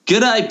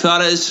G'day,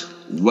 punters.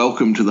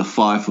 Welcome to the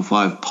 5 for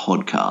 5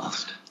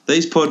 podcast.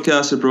 These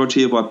podcasts are brought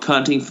to you by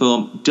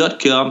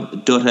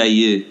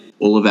puntingform.com.au.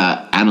 All of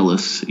our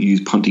analysts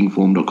use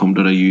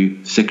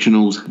puntingform.com.au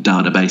sectionals,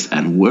 database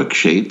and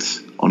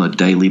worksheets on a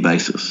daily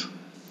basis.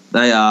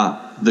 They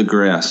are the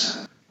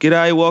grouse.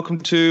 G'day, welcome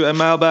to a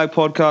mailbag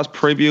podcast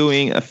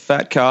previewing a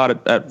fat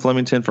card at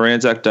Flemington for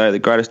Anzac Day, the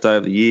greatest day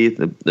of the year,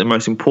 the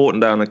most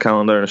important day on the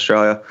calendar in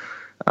Australia.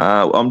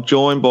 I'm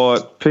joined by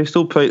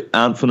Pistol Pete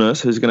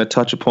Anthonus, who's going to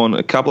touch upon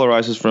a couple of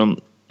races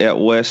from out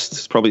west.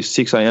 It's probably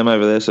 6 a.m.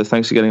 over there, so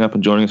thanks for getting up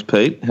and joining us,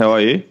 Pete. How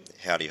are you?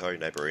 Howdy ho,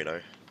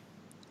 neighbourino.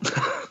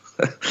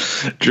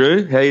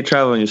 Drew, how are you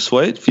travelling? You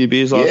sweet? A few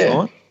beers last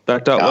night?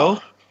 Backed up well?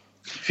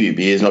 A few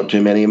beers, not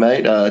too many,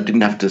 mate.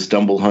 Didn't have to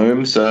stumble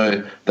home,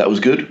 so that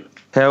was good.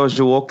 How was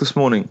your walk this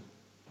morning?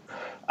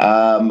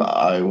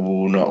 I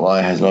will not lie,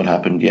 it has not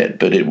happened yet,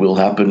 but it will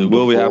happen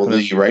before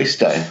the race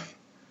day.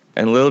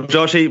 And little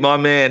Joshy, my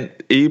man,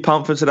 are you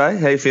pumped for today?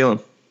 How you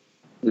feeling?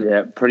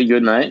 Yeah, pretty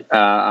good, mate.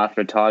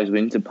 After a Tigers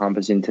win to pump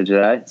us into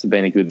today, it's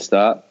been a good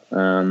start.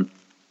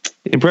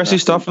 Impressive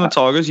stuff from the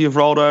Tigers. You've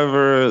rolled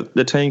over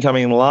the team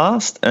coming in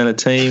last and a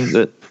team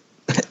that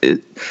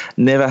it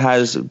never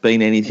has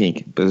been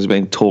anything, but has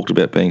been talked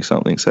about being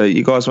something. So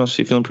you guys must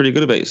be feeling pretty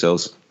good about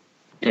yourselves.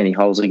 Any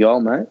holes a goal,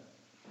 mate?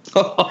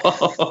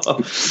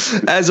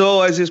 As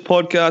always, this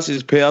podcast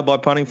is powered by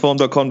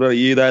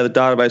puntingform.com.au. They're the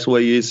database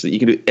we use so that you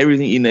can do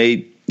everything you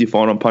need. You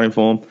find on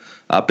puntingform.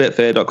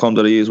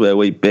 Betfair.com.au is where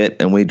we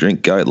bet and we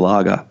drink goat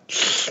lager.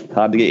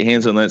 Hard to get your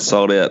hands on that,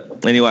 sold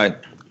out. Anyway,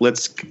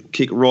 let's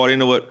kick right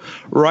into it.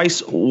 We're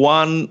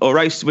going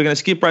to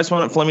skip race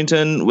 1 at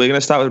Flemington. We're going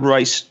to start with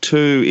race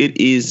 2. It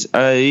is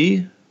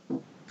a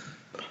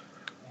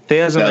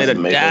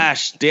 1,000-metre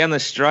dash down the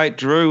straight.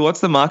 Drew, what's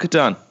the market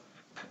done?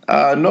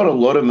 Not a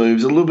lot of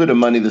moves. A little bit of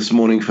money this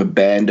morning for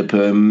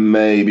Bandiper,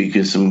 maybe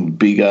because some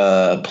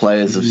bigger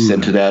players have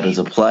sent it out as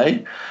a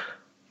play.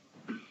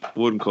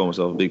 Wouldn't call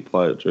myself a big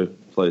player, Drew.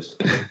 Please.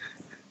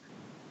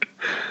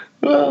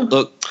 Well,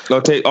 Look,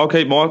 I'll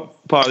keep my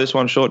part of this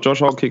one short.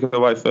 Josh, I'll kick it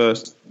away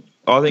first.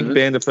 I think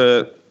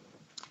Bandiper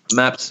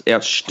maps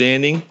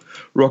outstanding.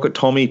 Rocket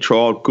Tommy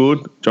trialled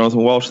good.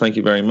 Jonathan Walsh, thank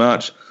you very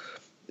much.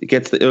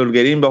 It'll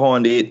get in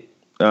behind it.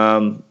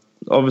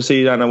 Obviously,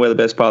 you don't know where the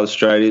best part of the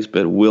straight is,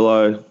 but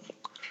Willow,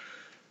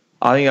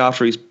 I think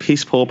after his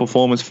piss-poor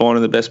performance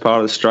finding the best part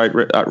of the straight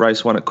at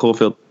race 1 at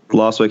Caulfield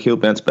last week, he'll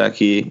bounce back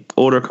here.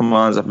 Order of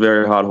Command's a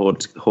very hard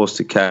horse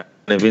to catch.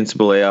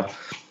 Invincible Air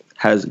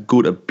has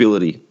good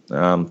ability.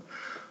 But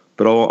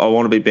I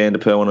want to be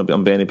Bandiper.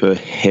 I'm Bandiper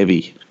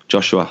heavy.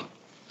 Joshua.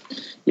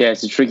 Yeah, I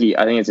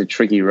think it's a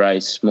tricky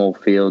race. Small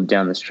field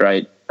down the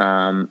straight.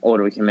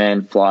 Order of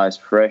Command flies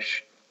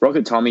fresh.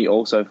 Rocket Tommy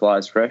also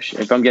flies fresh.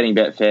 If I'm getting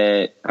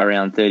Betfair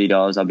around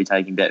 $30, I'll be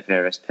taking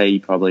Betfair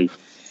SP, probably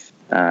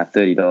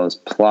 $30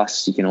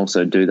 plus. You can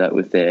also do that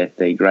with their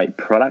great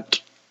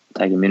product,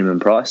 take a minimum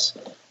price.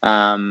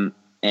 And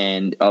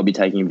I'll be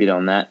taking a bit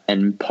on that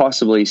and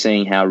possibly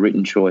seeing how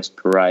Written Choice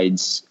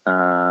parades.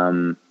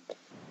 But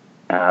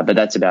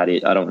that's about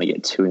it. I don't want to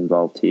get too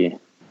involved here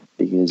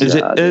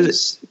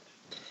because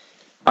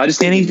I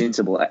just think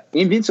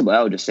Invincible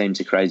L just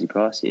seems a crazy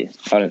price here.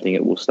 I don't think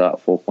it will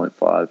start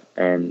 4.5,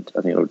 and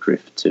I think it'll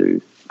drift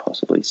to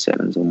possibly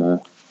 7s or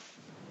more.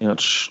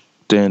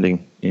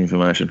 Outstanding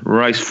information.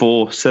 Race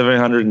 4,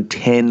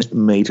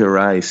 710-metre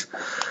race.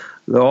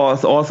 I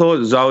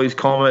thought Zoe's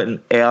Comet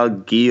and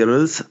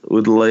Algiers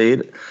would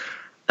lead.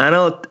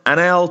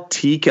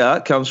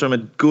 Analtica comes from a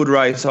good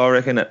race, I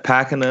reckon, at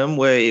Pakenham,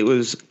 where it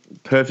was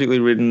perfectly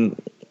ridden.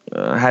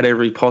 Had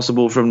every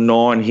possible from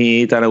 9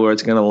 here. Don't know where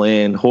it's going to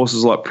land.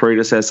 Horses like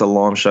Predecessor,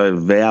 Lime Show,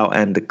 Vow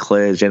and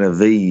Declare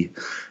Genevieve.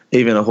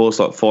 Even a horse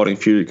like Fighting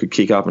Fury could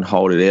kick up and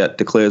hold it out.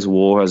 Declare's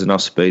War has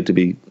enough speed to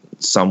be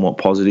somewhat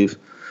positive.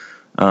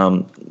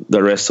 The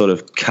rest sort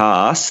of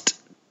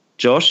cast.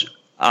 Josh,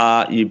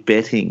 are you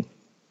betting?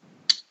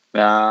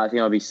 I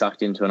think I'll be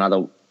sucked into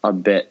a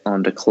bet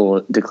on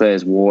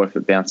Declare's War if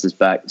it bounces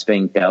back. It's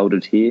being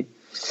gelded here.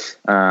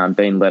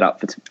 Been let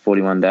up for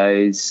 41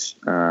 days,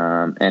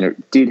 and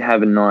it did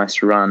have a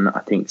nice run.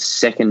 I think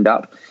second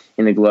up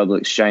in the Global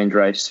Exchange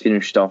race,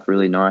 finished off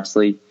really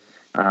nicely.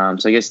 So I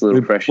guess a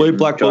little pressure. We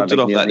black booked it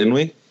off that, didn't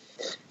we?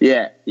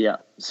 Yeah.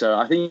 So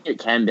I think it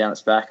can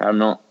bounce back. I'm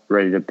not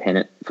ready to pen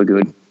it for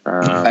good.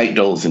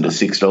 $8 into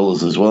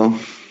 $6 as well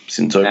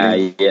since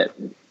opening. Yeah,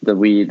 the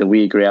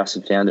weird grouse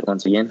have found it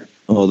once again.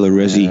 Oh, the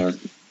Resi.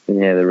 The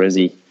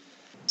Resi.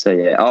 So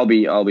yeah, I'll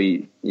be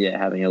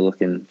having a look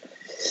and.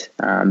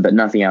 But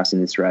nothing else in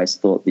this race.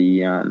 Thought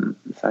the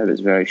favourite was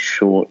very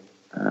short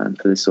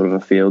for this sort of a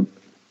field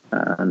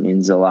in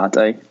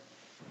Zalate.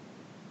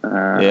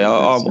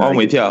 I'm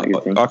with you.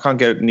 I can't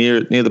get near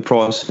the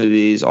price it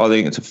is. I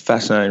think it's a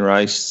fascinating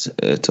race.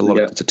 It's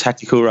a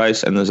tactical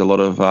race, and there's a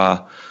lot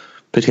of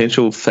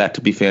potential fat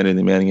to be found in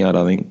the mounting yard.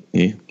 I think.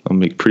 Yeah,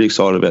 I'm pretty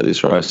excited about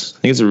this race.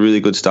 I think it's a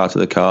really good start to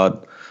the card.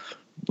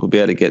 We'll be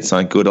able to get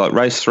something good. Like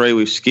race 3,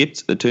 we've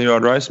skipped the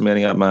 2-year-old race,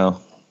 mounting up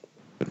male.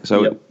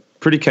 So.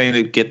 Pretty keen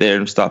to get there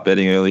and start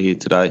betting early here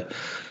today.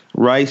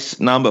 Race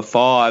number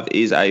 5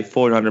 is a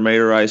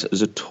 400-metre race.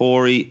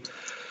 Zatori.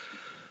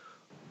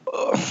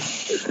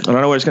 I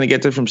don't know where it's going to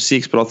get to from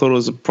 6, but I thought it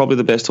was probably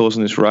the best horse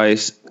in this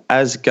race.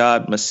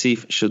 Asgard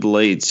Massif should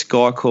lead.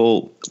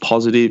 Skycall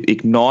positive.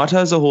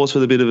 Igniter is a horse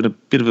with a bit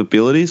of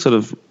ability, sort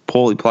of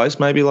poorly placed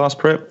maybe last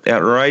prep.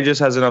 Outrageous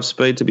has enough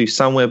speed to be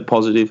somewhere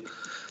positive.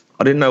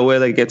 I didn't know where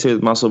they get to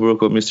with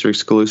Musselbrook or Mr.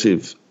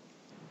 Exclusive.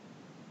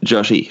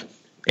 Joshy,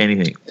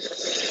 anything?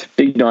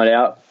 Big night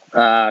out.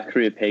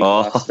 Career peak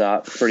last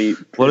start. Pretty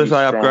what if they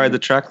strong. upgrade the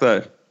track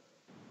though?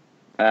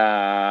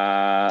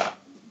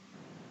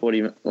 What do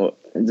you? What,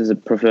 does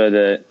it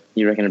prefer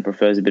you reckon it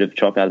prefers a bit of a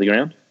chop out of the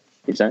ground?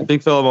 You're saying?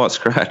 Big fella might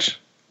scratch.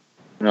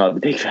 No, the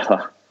big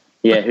fella.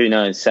 Yeah, who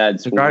knows?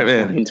 Sads will Great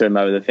man. into him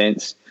over the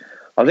fence.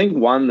 I think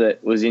one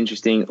that was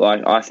interesting,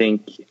 I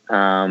think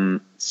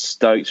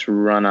Stokes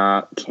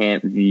runner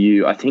Camp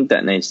View, I think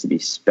that needs to be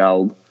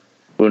spelled.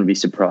 Wouldn't be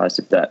surprised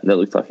if that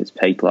looked like its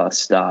peak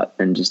last start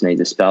and just needs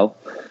a spell.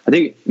 I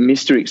think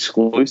Mr.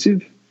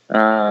 Exclusive,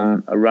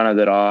 a runner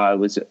that I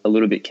was a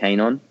little bit keen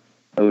on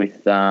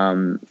with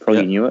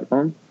Froggy Newitt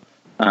on.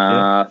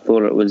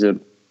 Thought it was a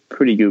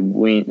pretty good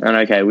win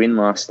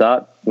last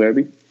start,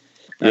 Werribee.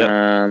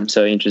 Yeah.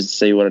 So interested to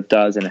see what it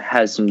does, and it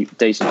has some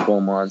decent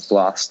form lines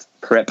last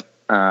prep.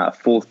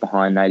 4th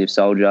behind Native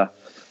Soldier.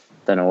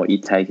 Don't know what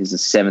you'd take as the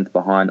 7th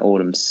behind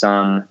Autumn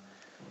Sun.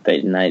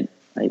 Beaten 8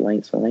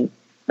 lengths, I think.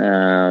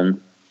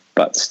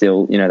 But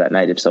still, that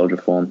Native Soldier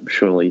form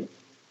surely,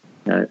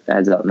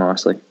 adds up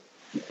nicely.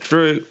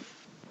 Drew,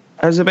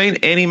 has there been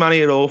any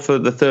money at all for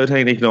the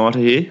 13 Igniter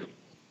here?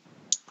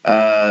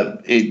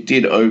 It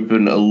did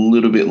open a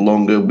little bit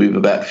longer with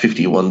about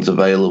 51s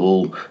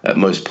available at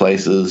most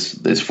places.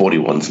 There's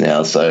 41s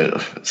now,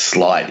 so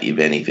slight, if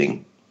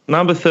anything.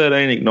 Number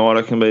 13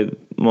 Igniter can be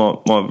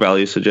my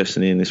value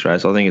suggestion in this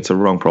race. I think it's a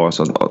wrong price.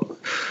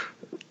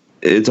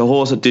 It's a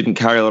horse that didn't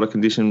carry a lot of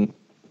condition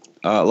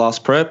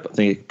last prep. I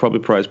think it probably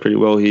prays pretty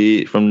well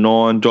here. From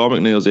 9, John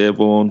McNeil's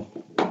airborne.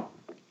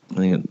 I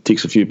think it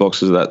ticks a few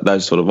boxes of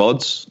those sort of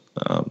odds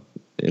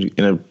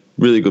in a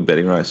really good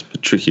betting race,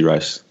 but tricky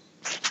race.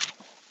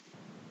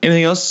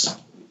 Anything else?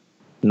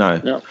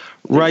 No.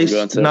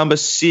 Race number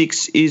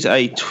 6 is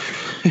a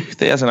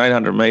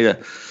 2,800 metre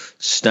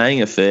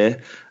staying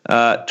affair.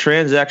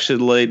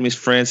 Transaction lead. Miss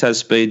France has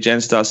speed.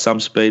 Genstar some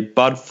speed.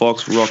 Bud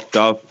Fox, Rock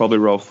Dove probably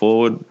roll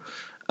forward.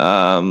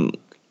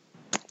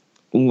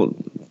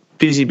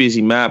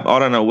 Busy map. I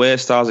don't know where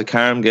Stars of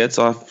Karam gets.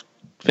 I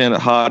found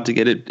it hard to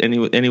get it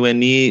anywhere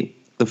near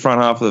the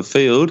front half of the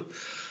field.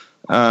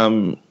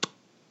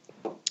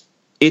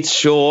 It's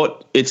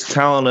short. It's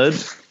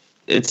talented.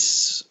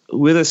 It's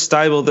with a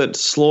stable that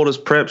slaughters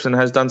preps and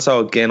has done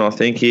so again, I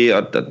think, here.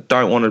 I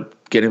don't want to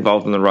get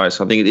involved in the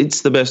race. I think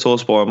it's the best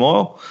horse by a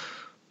mile,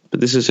 but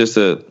this is just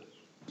a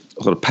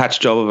sort of patch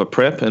job of a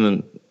prep,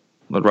 and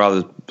I'd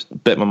rather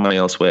bet my money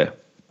elsewhere.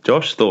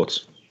 Josh,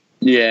 thoughts?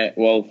 Yeah,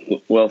 well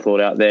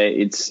thought out there.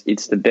 It's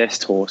the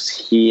best horse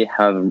here.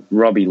 Have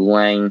Robbie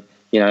Lang.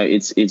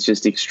 It's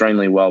just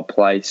extremely well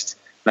placed.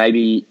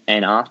 Maybe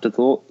an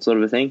afterthought sort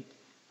of a thing.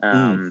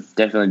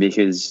 Definitely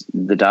because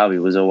the Derby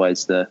was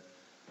always the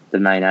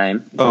main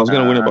aim. I was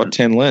going to win it by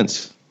 10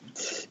 lengths.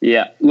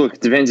 Yeah, look,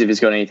 depends if it's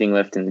got anything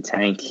left in the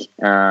tank.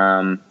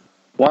 One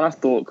I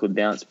thought could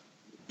bounce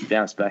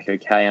back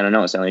okay, and I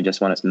know it's only just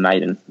won its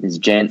maiden, is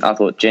Jen. I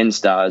thought Gen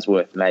Star is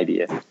worth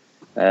maybe a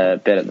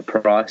bet at the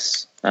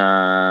price.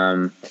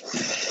 Outside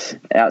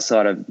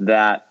of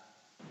that,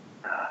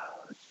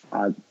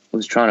 I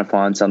was trying to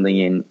find something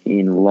in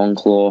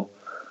Longclaw.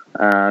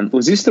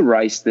 Was this the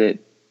race that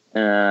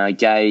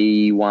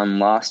Gay won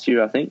last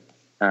year, I think?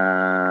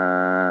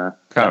 Can't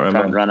remember.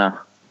 Front runner.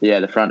 Yeah,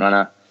 the front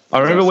runner. I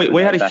remember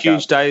we had a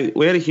huge day.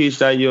 We had a huge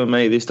day, you and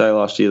me, this day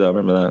last year, though. I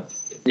remember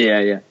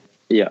that.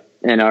 Yeah.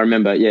 And I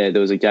remember, there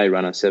was a Gay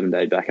runner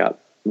 7-day backup.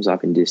 It was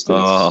up in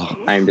distance,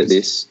 aimed at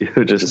this. You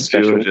were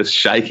just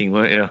shaking,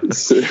 weren't you?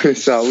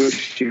 So I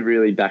wish she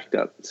really backed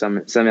up.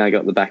 Somehow I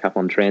got the backup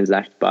on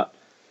Transact, but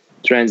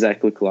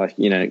Transact looked like,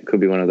 it could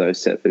be one of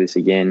those set for this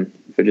again.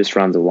 If it just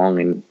runs along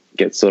and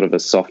gets sort of a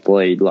soft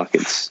lead, like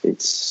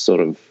it's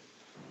sort of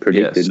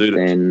predicted,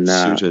 then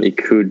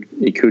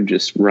it could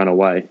just run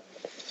away.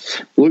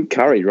 Luke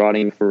Curry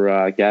riding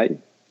for Gay,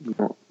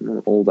 not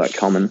all that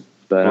common,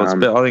 but I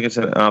think it's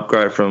an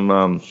upgrade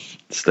from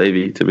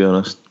Stevie, to be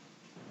honest.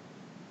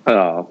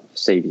 Oh,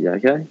 Stevie's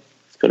okay.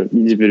 It's got a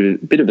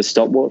bit of a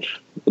stopwatch,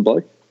 the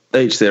bloke.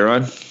 Each their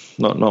own.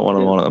 Not one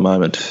on one at the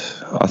moment.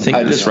 I think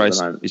this race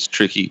is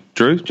tricky.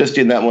 Drew? Just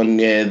in that one,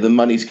 the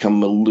money's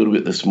come a little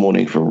bit this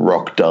morning for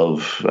Rock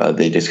Dove.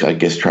 They're just, I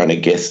guess, trying to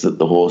guess that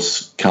the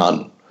horse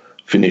can't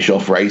finish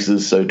off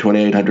races, so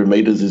 2,800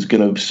 metres is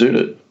going to suit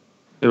it.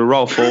 It'll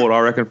roll forward, I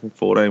reckon, from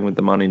 14 with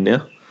the money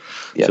now.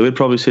 Yep. So it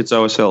probably sits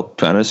OSL,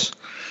 Panis.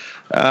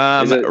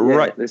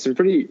 There's some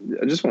pretty.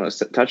 I just want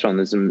to touch on.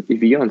 There's some.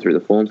 If you're going through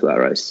the form for that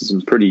race, there's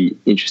some pretty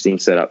interesting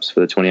setups for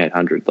the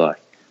 2,800. Like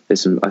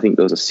there's some. I think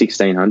there was a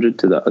 1,600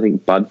 to the. I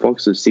think Bud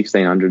Fox was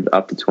 1,600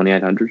 up to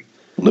 2,800.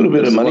 A little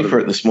bit of money for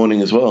it this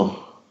morning as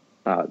well.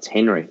 It's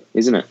Henry,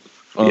 isn't it?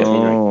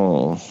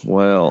 Oh,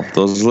 well,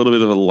 there was a little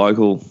bit of a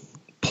local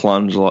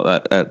plunge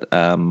like that at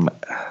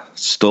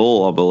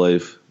Stall, I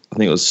believe. I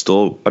think it was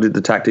Stall. I did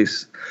the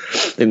tactics.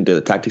 Didn't do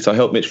the tactics. I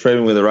helped Mitch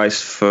Freeman with a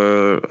race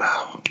for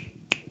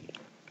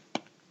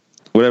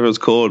whatever it was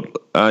called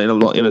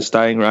in a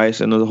staying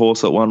race, and the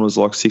horse that won was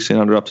like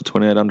 1,600 up to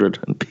 2,800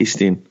 and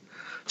pissed in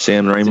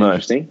San Remo.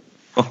 Interesting.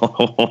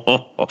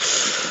 Oh,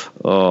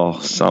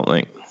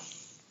 something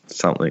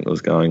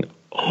was going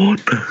on.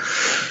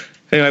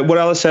 Anyway, what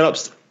other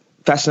setups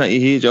fascinate you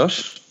here,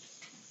 Josh?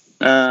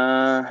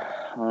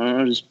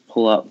 I'll just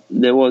pull up.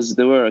 There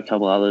were a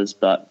couple others,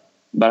 but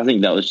I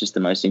think that was just the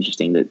most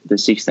interesting. The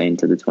 16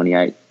 to the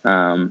 28.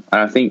 And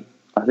I think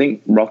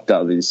Rock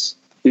Dove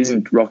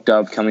isn't Rock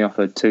Dove coming off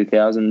a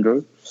 2,000,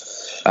 Drew?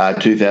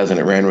 2,000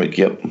 at Randwick.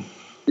 Yep.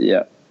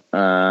 Yeah.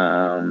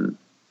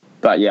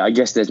 But yeah, I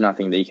guess there's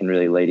nothing that you can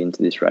really lead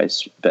into this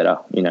race better.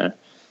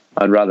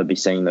 I'd rather be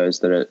seeing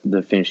those that are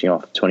finishing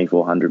off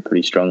 2,400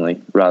 pretty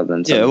strongly rather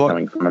than something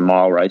coming from a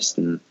mile race.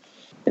 And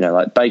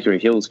like Bakery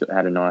Hills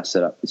had a nice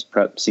setup. This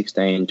prep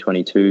 16,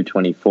 22,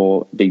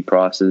 24, big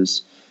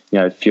prices.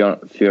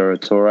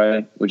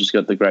 Fioratore, which has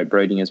got the great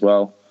breeding as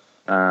well.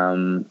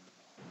 There's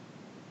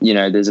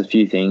a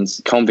few things.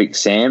 Convict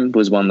Sam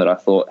was one that I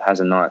thought has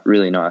a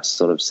really nice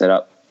sort of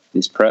setup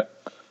this prep.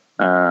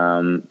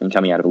 And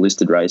coming out of a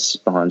listed race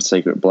behind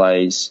Secret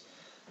Blaze.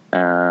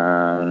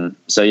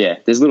 So yeah,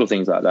 there's little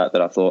things like that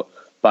I thought,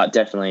 but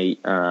definitely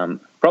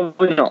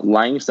probably not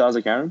laying Stars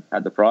of Karen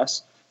at the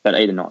price, but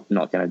either not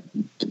going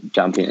to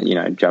jump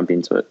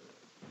into it.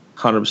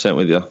 100%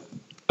 with you.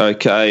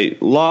 Okay,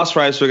 last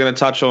race we're going to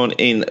touch on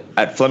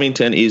at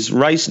Flemington is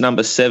race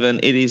number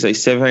 7. It is a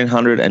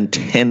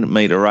 1,710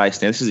 metre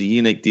race. Now, this is a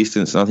unique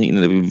distance, and I think you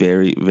need to be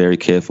very, very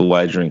careful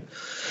wagering.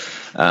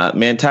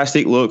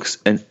 Mantastic looks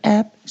an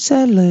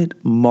absolute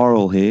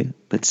moral here,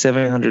 but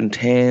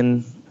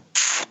 710,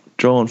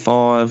 drawn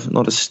 5,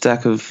 not a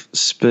stack of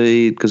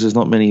speed because there's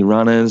not many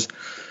runners.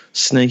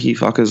 Sneaky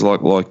fuckers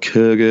like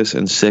Kyrgyz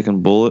and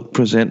Second Bullet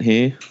present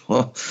here.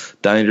 Well,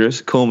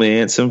 dangerous. Call Me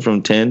Ansem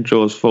from 10,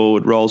 draws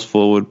forward, rolls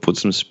forward,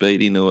 puts some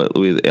speed into it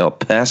with El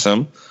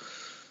Passam.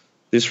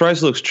 This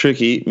race looks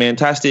tricky.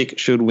 Mantastic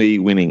should be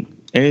winning.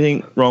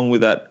 Anything wrong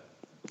with that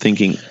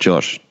thinking,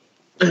 Josh?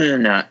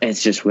 No,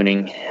 it's just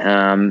winning.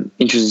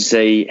 Interested to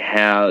see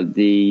how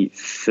the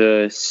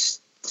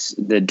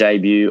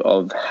debut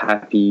of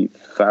Happy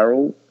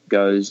Farrell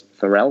goes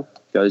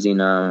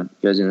in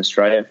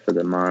Australia for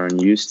the Mara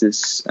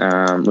Eustace.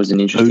 Was an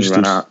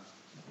interesting run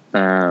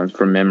up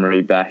from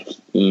memory back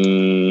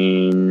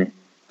in, I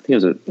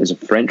think it was a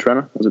French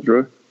runner. Was it,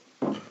 Drew?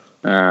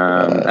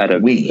 At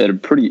a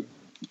pretty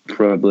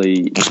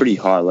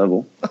high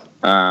level.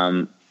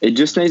 It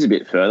just needs a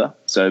bit further,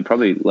 so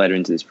probably later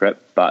into this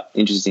prep, but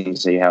interesting to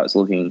see how it's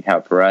looking, how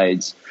it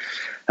parades,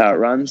 how it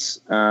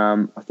runs.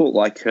 I thought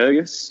like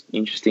Kyrgyz,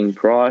 interesting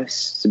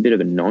price. It's a bit of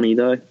a nonny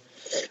though.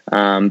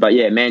 But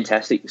yeah,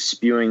 Mantastic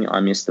spewing. I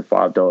missed the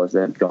 $5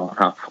 that had gone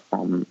up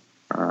on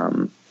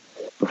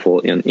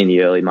before in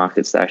the early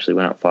markets. They actually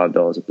went up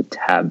 $5 at the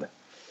tab.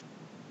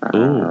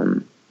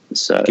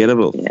 So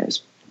gettable. Yeah,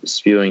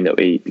 spewing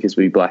because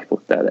we black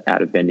booked that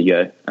out of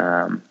Bendigo.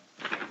 I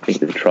think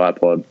the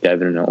tripod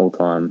gave it an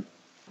all-time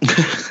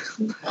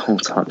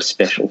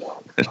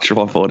special.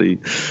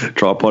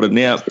 Tripoded.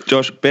 Now,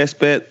 Josh, best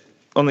bet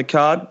on the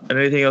card, and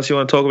anything else you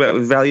want to talk about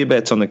with value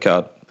bets on the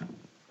card?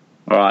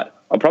 All right,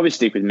 I'll probably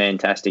stick with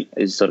Mantastic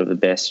as sort of the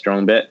best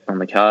strong bet on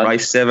the card.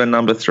 Race 7,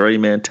 number 3,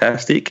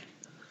 Mantastic.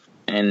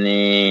 And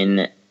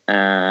then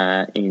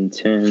in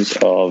terms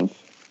of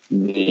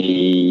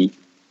the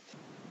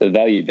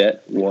value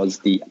bet was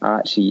the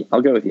Archie.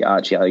 I'll go with the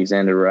Archie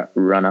Alexander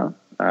runner.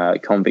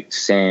 Convict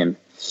Sam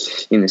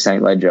in the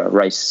St. Ledger,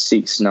 race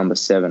 6, number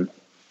 7.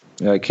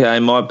 Okay,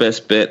 my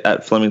best bet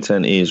at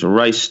Flemington is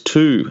race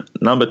 2,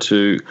 number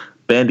 2,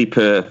 Bandy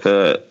Purr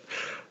for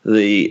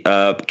the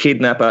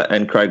Kidnapper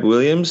and Craig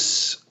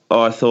Williams.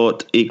 I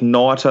thought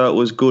Igniter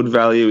was good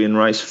value in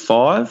race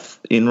 5.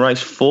 In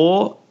race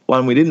 4,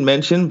 one we didn't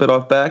mention but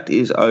I've backed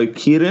is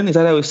O'Kieran. Is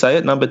that how we say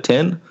it? Number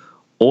 10,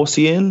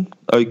 Orsian,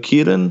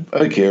 O'Kieran.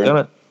 I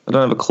don't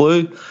have a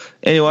clue.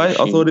 Anyway,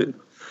 I thought it.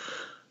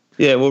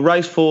 Yeah, well,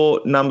 race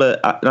 4, number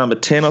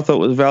 10, I thought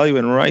was value.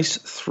 In race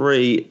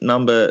 3,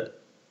 by the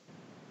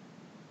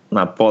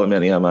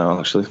Mountain Yard Mail,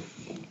 actually.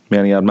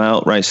 Mountain Yard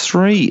Mail, race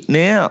 3.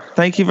 Now,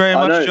 thank you very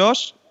much,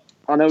 Josh.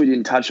 I know we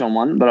didn't touch on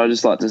one, but I'd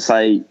just like to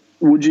say,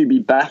 would you be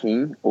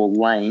backing or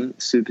laying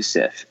Super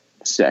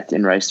Set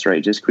in race 3?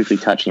 Just quickly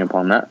touching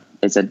upon that.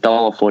 It's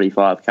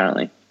 $1.45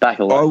 currently. Back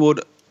or lay? I would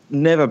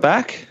never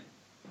back,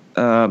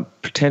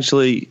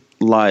 potentially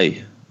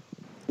lay.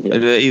 Yep.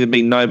 It'd either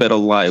be no bet or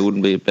lay. It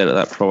wouldn't be a bet at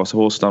that price.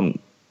 Horse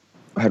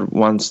had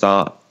one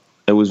start.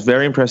 It was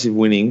very impressive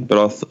winning, but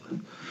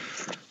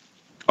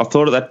I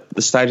thought at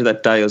the stage of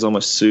that day it was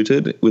almost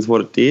suited with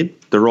what it did.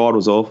 The ride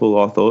was awful,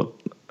 I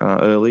thought,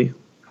 early,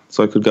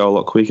 so it could go a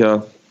lot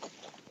quicker.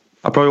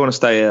 I probably want to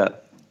stay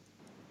out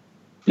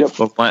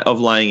of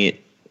laying it.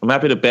 I'm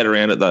happy to bet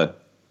around it, though.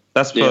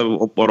 That's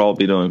probably what I'll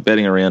be doing,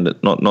 betting around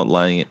it, not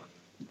laying it.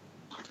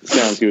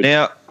 Sounds good.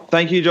 Now,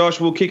 thank you, Josh.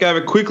 We'll kick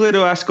over quickly to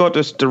Ascot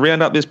just to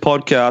round up this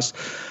podcast.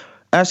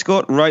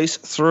 Ascot race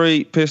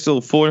 3 pistol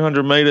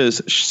 1400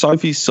 metres.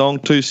 Sophie's Song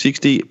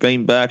 260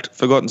 being backed.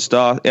 Forgotten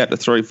Star out to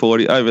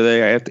 340 over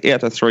there out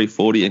to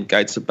 340 and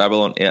Gates of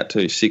Babylon out to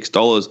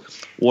 $6.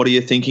 What are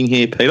you thinking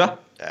here, Peter?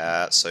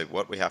 So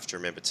what we have to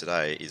remember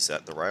today is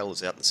that the rail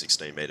is out in the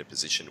 16-metre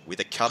position with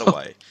a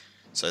cutaway.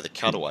 So the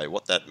cutaway,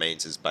 what that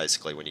means is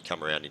basically when you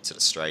come around into the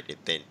straight,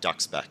 it then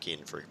ducks back in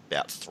for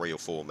about 3 or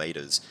 4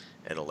 metres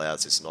and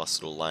allows this nice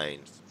little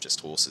lane, just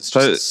horses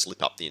to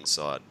slip up the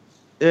inside.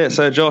 Yeah,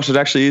 so Josh, it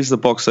actually is the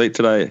box seat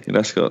today in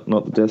Ascot,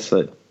 not the death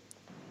seat.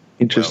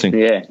 Interesting.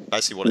 Well, Yeah.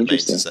 basically what it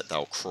means is that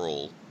they'll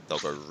crawl, they'll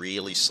go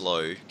really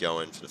slow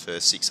going for the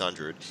first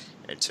 600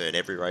 and turn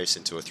every race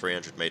into a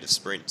 300-metre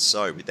sprint.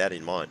 So with that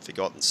in mind,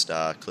 Forgotten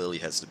Star clearly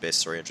has the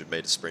best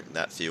 300-metre sprint in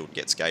that field,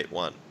 gets gate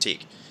 1.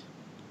 Tick.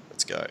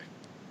 Let's go.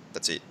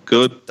 That's it.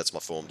 Good. That's my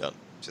form done.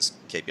 Just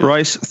keep going.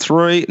 Race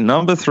 3,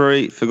 number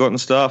 3, Forgotten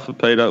Star for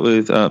Peter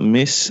with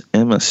Miss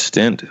Emma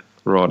Stent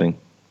riding.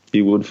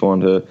 You would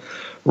find her.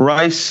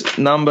 Race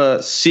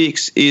number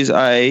 6 is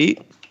a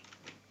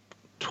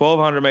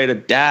 1,200-metre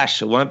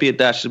dash. It won't be a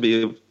dash. It'll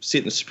be a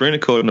sit and sprint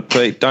according to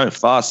Pete. Don't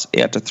fuss.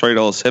 Out to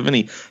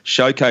 $3.70.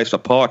 Showcase for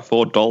Pike,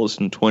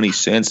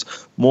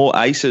 $4.20. More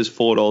Aces,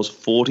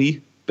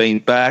 $4.40. Being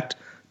backed.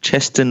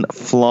 Cheston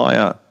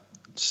Flyer,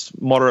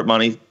 moderate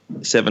money,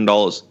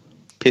 $7.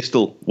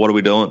 Pistol, what are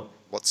we doing?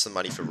 What's the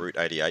money for Route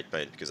 88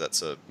 been? Because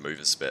that's a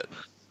mover's bet.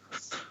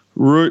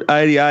 Route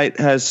 88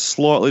 has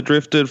slightly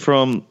drifted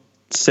from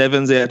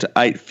 7s out to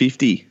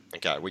 $8.50.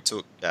 Okay, we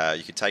took,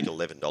 you could take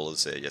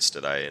 $11 there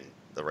yesterday, and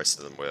the rest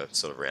of them were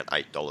sort of around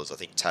 $8. I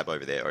think Tab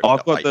over there opened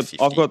up $8.50.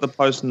 I've got the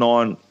post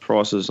 9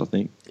 prices, I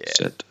think. Yeah.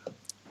 Set.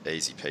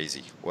 Easy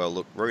peasy. Well,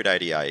 look, Route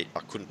 88, I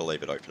couldn't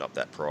believe it opened up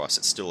that price.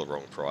 It's still a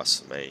wrong price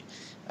for me.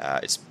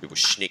 It was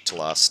schnicked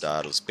last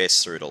start. It was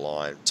best through the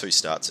line. 2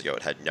 starts ago,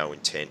 it had no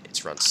intent.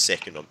 It's run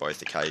second on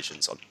both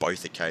occasions. On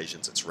both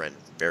occasions, it's ran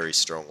very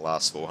strong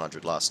last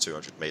 400, last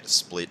 200-metre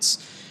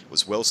splits.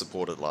 Was well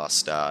supported last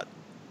start.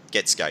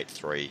 Gets gate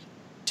 3.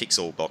 Ticks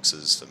all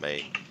boxes for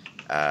me.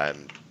 I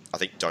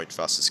think Don't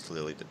Fuss is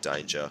clearly the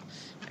danger.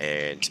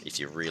 And if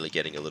you're really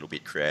getting a little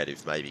bit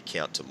creative, maybe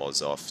count to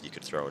Moz off. You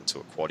could throw into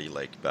a quaddie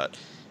leg, but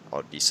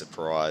I'd be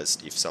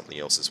surprised if something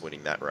else is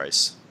winning that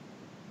race.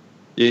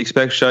 You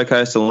expect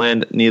Showcase to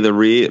land near the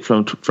rear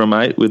from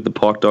 8 with the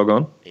Pike dog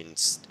on?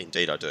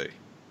 Indeed, I do.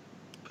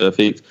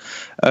 Perfect.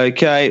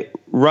 Okay,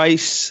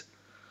 race.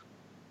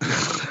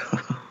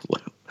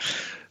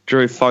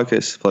 Drew,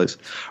 focus, please.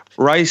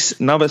 Race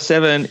number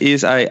 7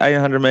 is a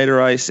 800-metre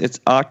race. It's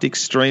Arctic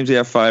Streams,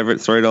 our favourite,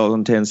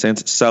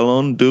 $3.10.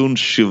 Salon d'un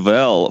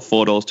Cheval,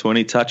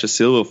 $4.20. Touch of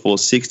Silver,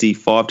 $4.60.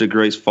 5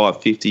 Degrees,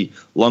 $5.50.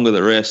 Longer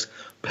the rest.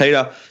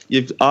 Peter,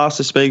 you've asked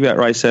to speak about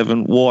race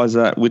 7. Why is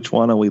that? Which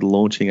one are we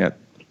launching at?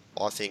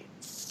 I think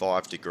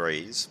 5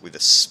 Degrees with a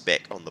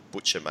spec on the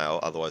butcher mail,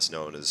 otherwise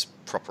known as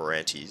proper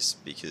antis,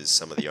 because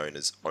some of the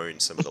owners own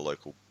some of the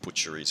local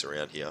butcheries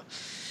around here.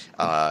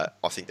 I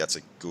think that's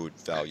a good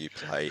value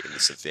play in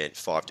this event.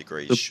 5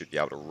 Degrees should be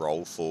able to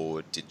roll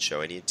forward. Didn't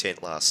show any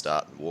intent last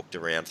start and walked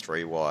around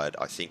 3 wide.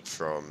 I think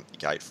from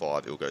gate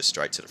 5, it'll go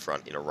straight to the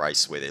front in a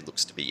race where there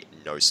looks to be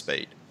no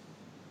speed.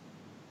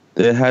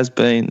 There has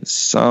been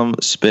some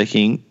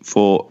specking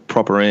for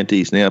proper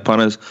antis. Now,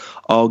 punters,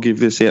 I'll give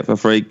this out for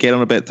free. Get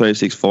on a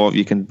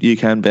Bet365. You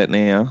can bet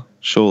now,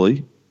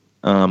 surely.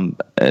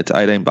 It's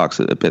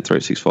 $18 at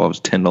Bet365. It's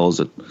 $10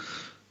 at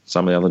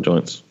some of the other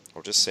joints.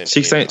 I'll just send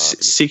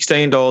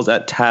 $16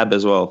 at Tab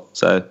as well.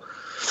 So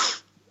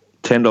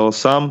 $10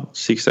 some,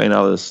 16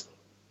 others.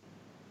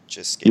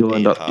 Just you'll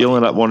end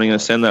up wanting to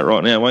send that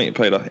right now, won't you,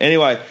 Peter?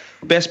 Anyway,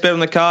 best bet on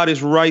the card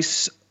is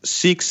race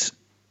 6.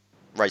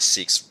 Race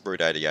 6,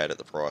 Route 88 at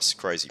the price.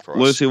 Crazy price.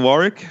 Lucy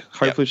Warwick.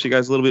 Hopefully she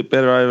goes a little bit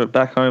better over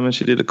back home than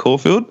she did at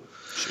Caulfield.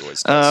 She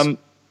always does.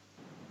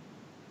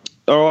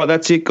 All right,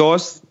 that's it,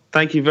 guys.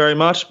 Thank you very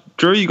much.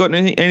 Drew, you got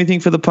anything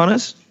for the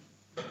punters?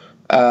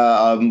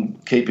 I'm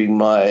keeping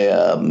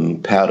my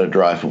powder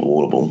dry for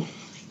Audible.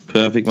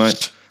 Perfect,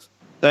 mate.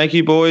 Thank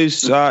you,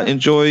 boys.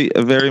 Enjoy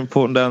a very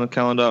important day on the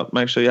calendar.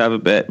 Make sure you have a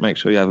bet. Make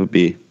sure you have a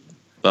beer.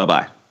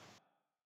 Bye-bye.